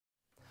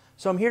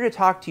So I'm here to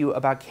talk to you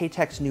about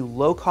K-Tek's new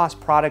low-cost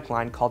product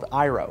line called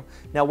Airo.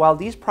 Now, while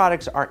these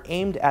products are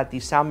aimed at the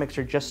sound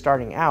mixer just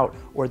starting out,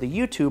 or the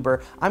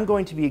YouTuber, I'm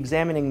going to be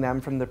examining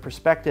them from the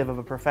perspective of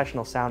a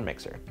professional sound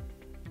mixer.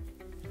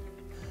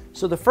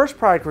 So the first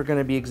product we're going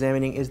to be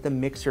examining is the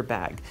mixer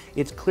bag.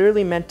 It's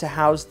clearly meant to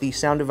house the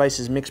Sound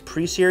Devices Mix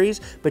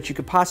Pre-Series, but you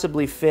could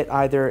possibly fit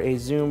either a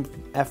Zoom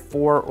F4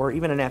 or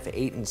even an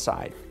F8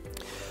 inside.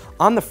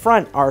 On the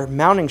front are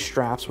mounting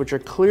straps, which are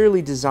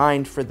clearly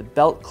designed for the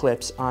belt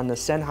clips on the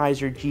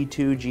Sennheiser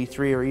G2,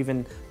 G3, or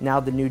even now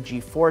the new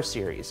G4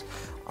 series.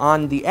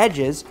 On the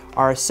edges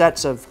are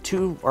sets of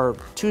two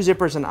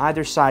zippers on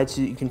either side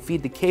so that you can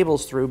feed the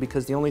cables through,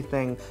 because the only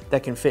thing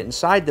that can fit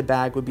inside the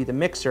bag would be the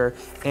mixer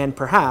and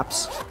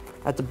perhaps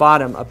at the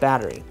bottom a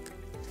battery.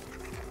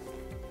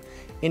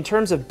 In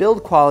terms of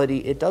build quality,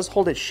 it does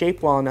hold its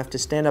shape well enough to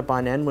stand up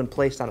on end when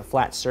placed on a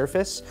flat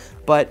surface,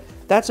 but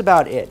that's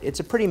about it. It's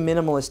a pretty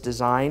minimalist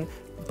design,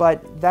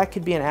 but that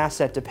could be an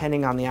asset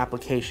depending on the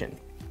application.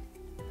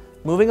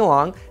 Moving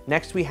along,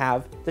 next we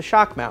have the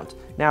shock mount.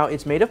 Now,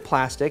 it's made of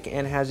plastic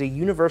and has a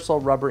universal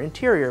rubber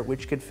interior,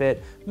 which could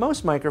fit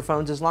most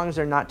microphones as long as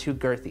they're not too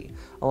girthy.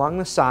 Along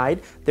the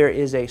side, there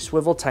is a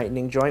swivel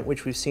tightening joint,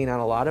 which we've seen on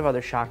a lot of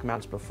other shock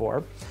mounts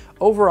before.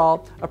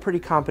 Overall, a pretty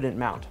competent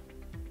mount.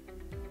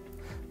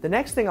 The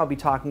next thing I'll be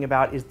talking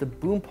about is the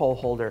boom pole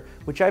holder,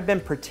 which I've been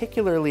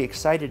particularly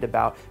excited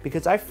about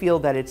because I feel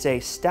that it's a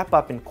step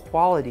up in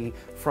quality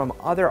from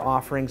other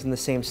offerings in the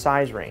same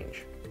size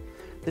range.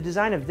 The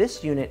design of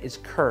this unit is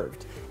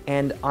curved,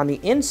 and on the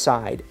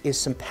inside is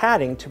some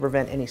padding to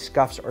prevent any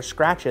scuffs or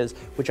scratches,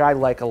 which I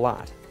like a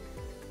lot.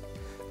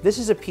 This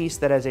is a piece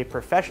that, as a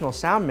professional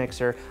sound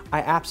mixer,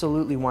 I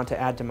absolutely want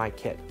to add to my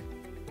kit.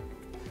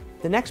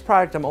 The next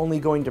product I'm only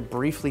going to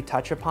briefly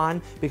touch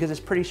upon because it's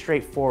pretty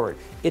straightforward.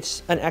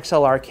 It's an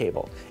XLR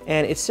cable,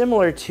 and it's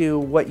similar to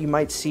what you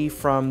might see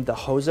from the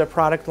Hosa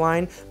product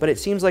line, but it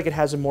seems like it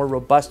has a more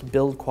robust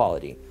build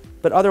quality.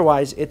 But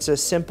otherwise, it's a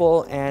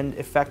simple and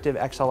effective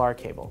XLR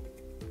cable.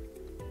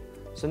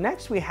 So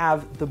next we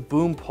have the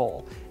boom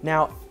pole.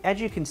 Now,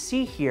 as you can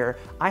see here,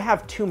 I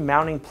have two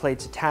mounting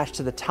plates attached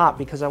to the top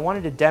because I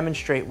wanted to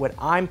demonstrate what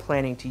I'm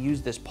planning to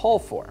use this pole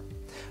for.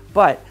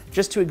 But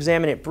just to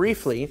examine it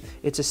briefly,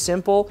 it's a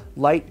simple,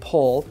 light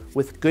pole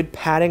with good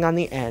padding on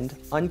the end,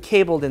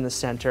 uncabled in the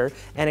center,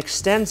 and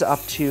extends up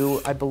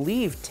to, I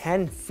believe,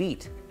 10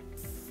 feet.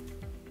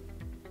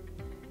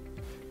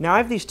 Now I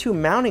have these two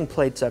mounting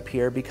plates up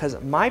here because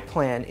my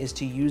plan is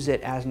to use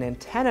it as an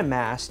antenna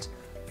mast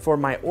for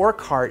my OR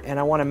cart, and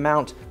I want to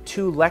mount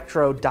two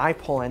Lectro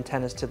dipole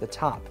antennas to the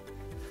top.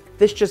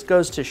 This just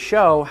goes to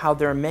show how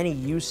there are many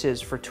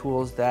uses for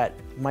tools that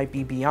might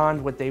be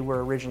beyond what they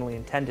were originally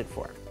intended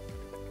for.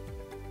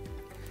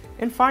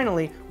 And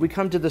finally, we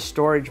come to the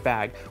storage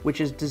bag, which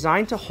is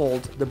designed to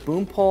hold the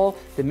boom pole,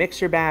 the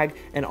mixer bag,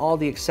 and all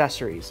the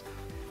accessories.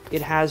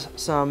 It has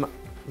some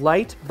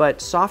light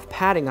but soft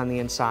padding on the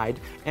inside,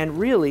 and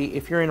really,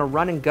 if you're in a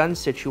run and gun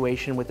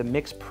situation with a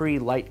Mix Pre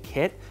light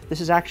kit,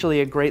 this is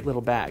actually a great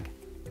little bag.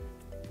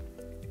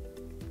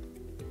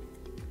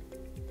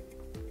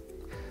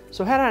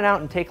 So head on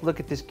out and take a look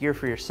at this gear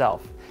for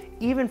yourself.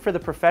 Even for the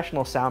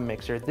professional sound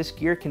mixer, this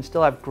gear can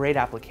still have great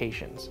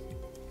applications.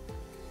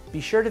 Be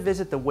sure to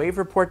visit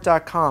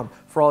thewavereport.com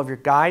for all of your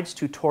guides,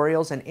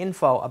 tutorials, and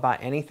info about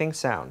anything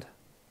sound.